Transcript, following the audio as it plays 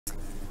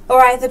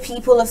Alright, the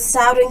people of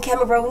Southern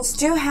Cameroons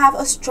do have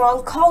a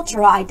strong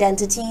cultural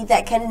identity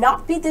that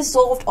cannot be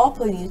dissolved or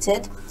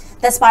polluted,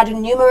 despite the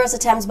numerous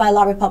attempts by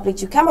La Republique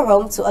du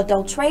CameroUn to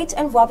adulterate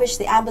and rubbish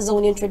the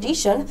Ambazonian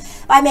tradition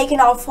by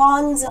making our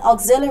Fons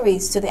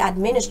auxiliaries to the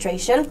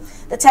administration.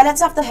 The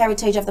tenets of the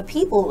heritage of the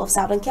people of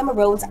Southern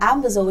Cameroon's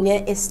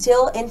Ambazonia is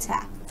still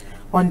intact.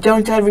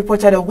 Undaunted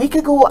reported a week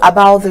ago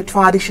about the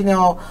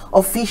traditional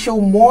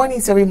official mourning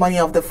ceremony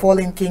of the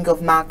fallen king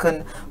of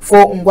Makan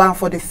for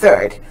Ngwafo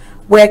III,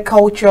 where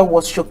culture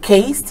was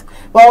showcased.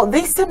 Well,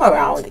 this time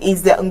around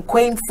is the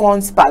Nkwame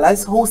Fons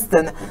Palace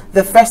hosting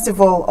the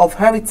Festival of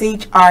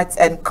Heritage, Arts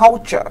and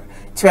Culture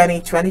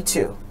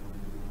 2022.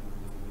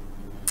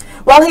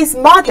 Well, His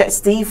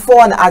Majesty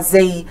Fons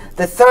III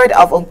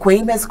of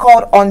Nkwame has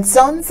called on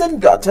sons and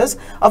daughters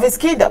of his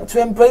kingdom to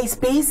embrace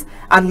peace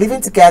and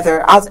living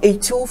together as a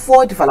tool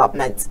for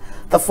development.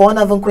 The Fons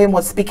of Nkwame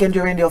was speaking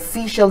during the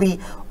officially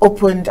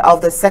opened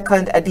of the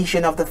second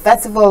edition of the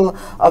Festival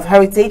of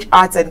Heritage,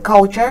 Arts and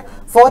Culture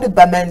for the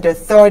Bamenda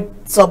 3rd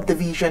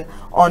subdivision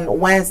on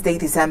Wednesday,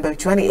 December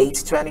 28,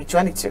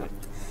 2022.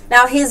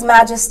 Now, His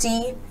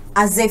Majesty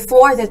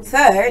Azefor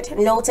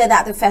III noted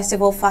that the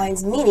festival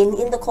finds meaning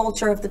in the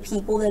culture of the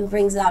people and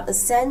brings out a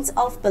sense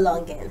of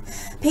belonging.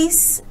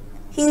 Peace,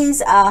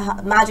 His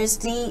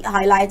Majesty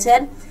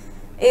highlighted,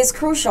 is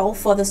crucial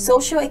for the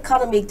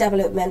socio-economic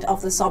development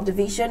of the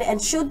subdivision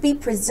and should be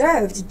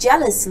preserved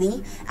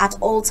jealously at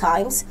all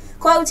times.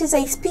 Quote, he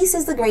says, peace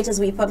is the greatest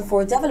weapon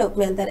for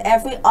development that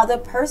every other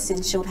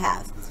person should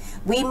have.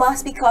 We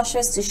must be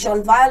cautious to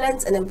shun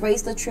violence and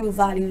embrace the true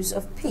values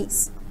of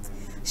peace.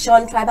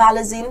 Shun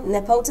tribalism,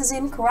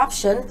 nepotism,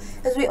 corruption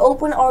as we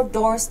open our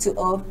doors to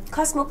a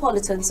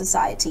cosmopolitan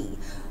society.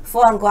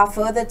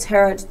 Ngwafo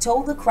III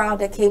told the crowd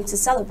that came to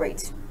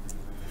celebrate.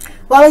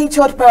 Well, he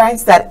told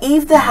parents that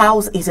if the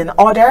house is in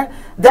order,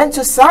 then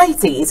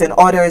society is in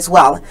order as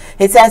well.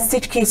 He says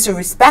teach kids to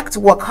respect,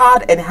 work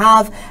hard, and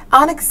have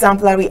an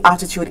exemplary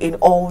attitude in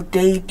all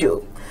they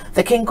do.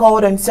 The king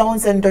called on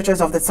sons and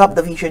daughters of the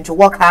subdivision to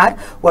work hard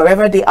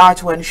wherever they are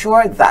to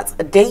ensure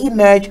that they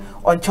emerge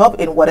on top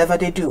in whatever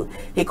they do.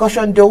 He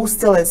cautioned those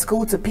still in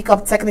school to pick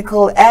up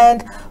technical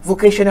and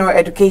vocational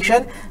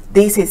education.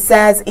 This, he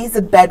says, is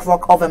the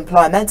bedrock of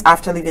employment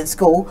after leaving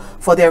school,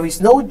 for there is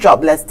no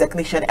jobless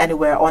technician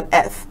anywhere on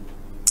earth.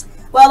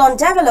 Well, on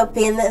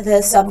developing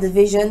the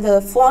subdivision, the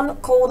Fons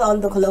called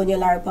on the colonial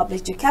La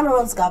Republique du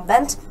CameroUn's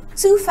government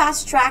to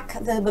fast-track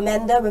the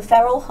Bamenda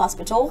referral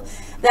hospital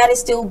that is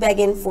still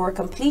begging for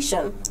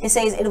completion. It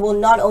says it will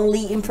not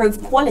only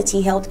improve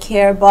quality health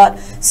care but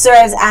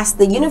serves as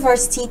the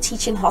university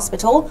teaching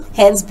hospital,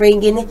 hence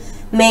bringing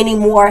many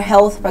more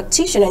health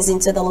practitioners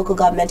into the local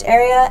government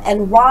area.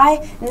 And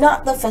why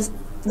not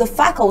the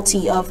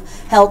Faculty of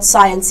Health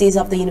Sciences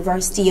of the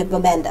University of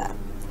Bamenda?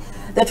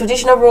 The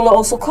traditional ruler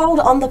also called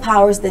on the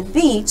powers that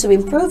be to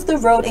improve the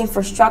road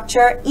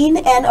infrastructure in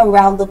and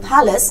around the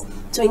palace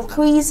to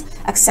increase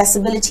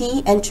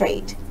accessibility and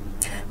trade.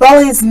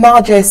 Well, His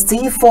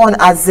Majesty Fons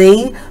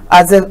Azefor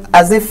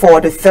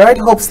III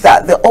hopes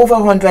that the over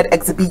 100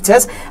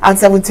 exhibitors and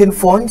 17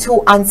 Fons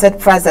who answered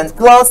present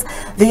plus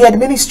the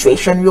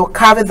administration will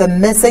carry the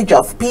message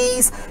of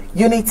peace,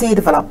 unity,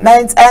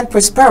 development and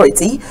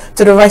prosperity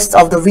to the rest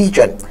of the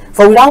region.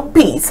 For without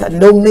peace,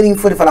 no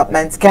meaningful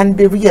development can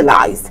be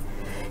realized.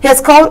 He has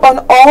called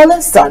on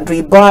all sundry,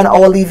 born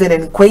or living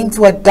in Nkwame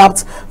to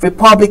adopt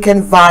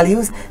Republican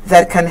values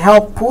that can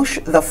help push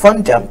the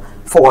fundum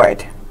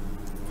forward.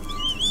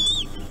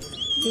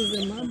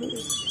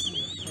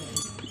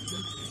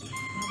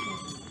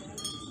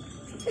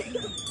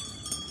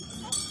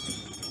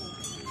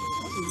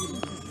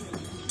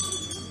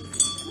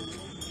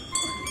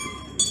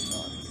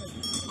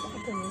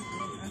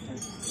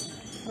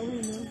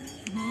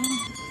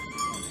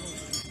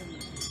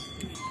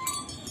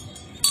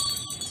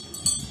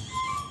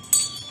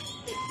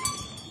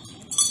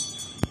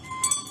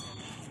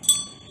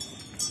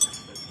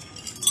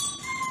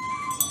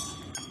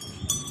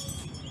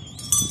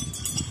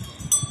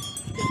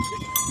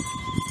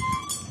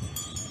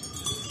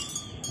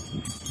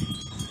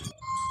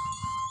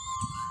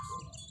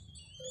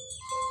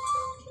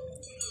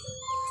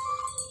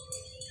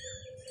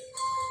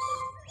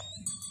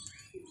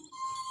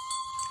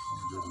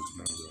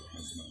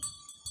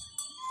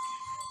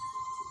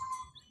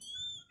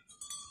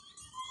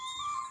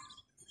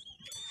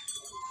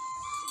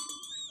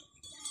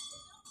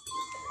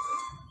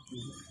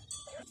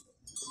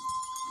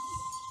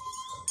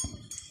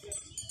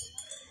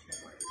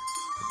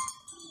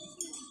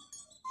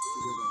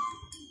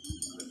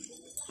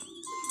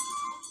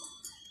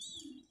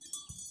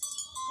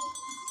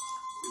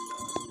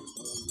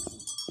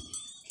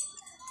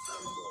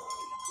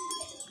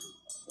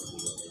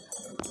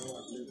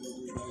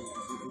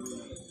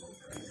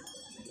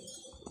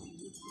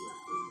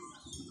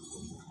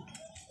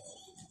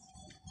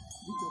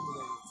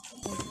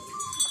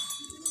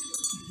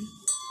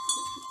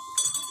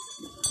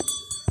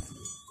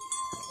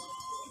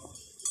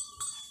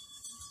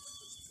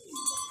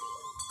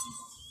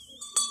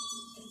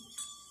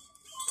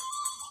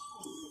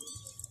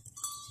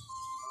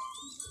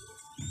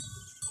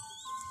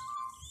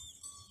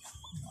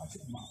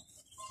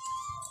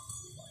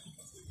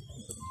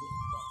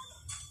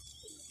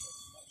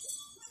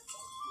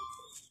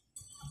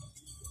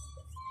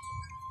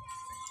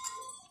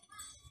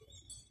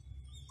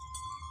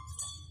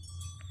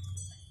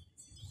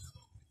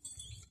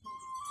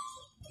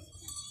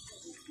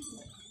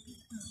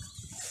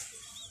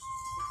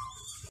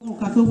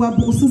 Katowa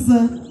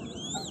bourses